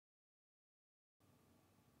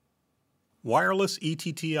Wireless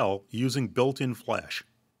ETTL using built-in flash.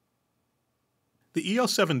 The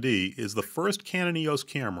EOS7D is the first Canon EOS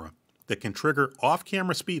camera that can trigger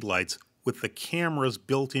off-camera speedlights with the camera's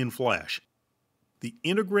built-in flash. The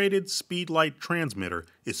integrated speedlight transmitter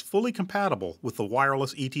is fully compatible with the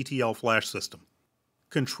wireless ETTL flash system.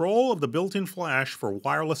 Control of the built-in flash for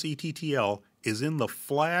wireless ETTL is in the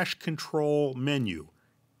Flash Control menu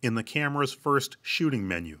in the camera's first shooting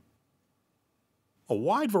menu. A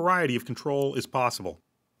wide variety of control is possible.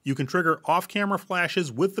 You can trigger off-camera flashes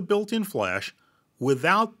with the built-in flash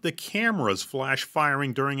without the camera's flash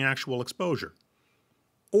firing during actual exposure.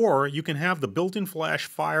 Or you can have the built-in flash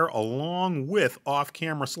fire along with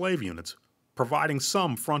off-camera slave units, providing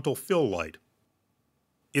some frontal fill light.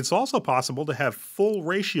 It's also possible to have full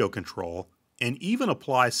ratio control and even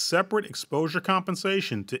apply separate exposure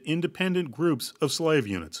compensation to independent groups of slave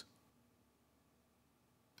units.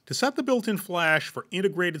 To set the built-in flash for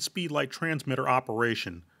integrated speedlight transmitter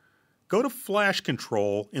operation, go to Flash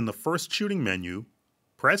Control in the first shooting menu,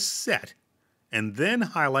 press Set, and then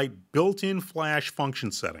highlight Built-in Flash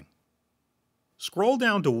Function Setting. Scroll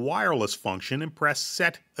down to Wireless Function and press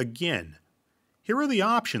Set again. Here are the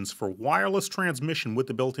options for wireless transmission with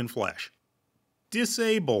the built-in flash.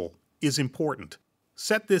 Disable is important.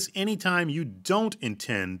 Set this anytime you don't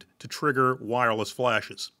intend to trigger wireless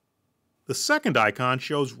flashes. The second icon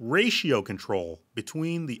shows ratio control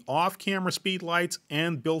between the off-camera speedlights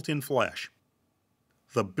and built-in flash.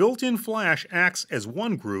 The built-in flash acts as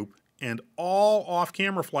one group and all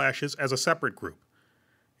off-camera flashes as a separate group.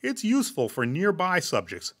 It's useful for nearby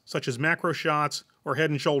subjects, such as macro shots or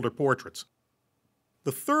head and shoulder portraits.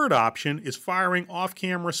 The third option is firing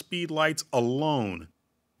off-camera speedlights alone.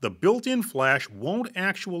 The built-in flash won't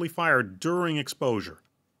actually fire during exposure.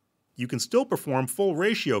 You can still perform full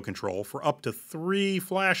ratio control for up to 3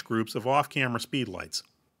 flash groups of off-camera speedlights.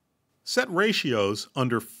 Set ratios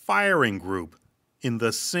under Firing Group in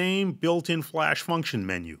the same built-in flash function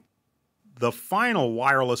menu. The final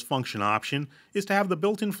wireless function option is to have the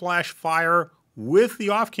built-in flash fire with the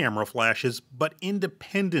off-camera flashes, but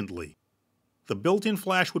independently. The built-in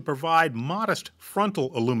flash would provide modest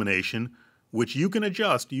frontal illumination, which you can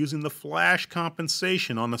adjust using the flash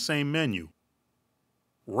compensation on the same menu.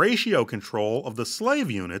 Ratio control of the slave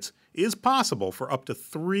units is possible for up to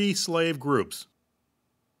 3 slave groups.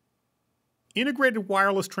 Integrated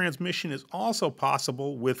wireless transmission is also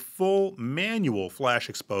possible with full manual flash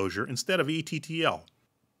exposure instead of ETTL.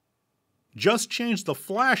 Just change the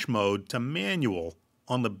flash mode to manual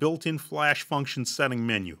on the built-in flash function setting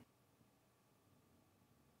menu.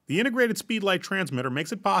 The integrated speedlight transmitter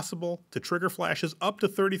makes it possible to trigger flashes up to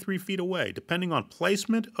 33 feet away, depending on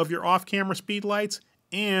placement of your off-camera speedlights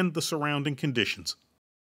and the surrounding conditions.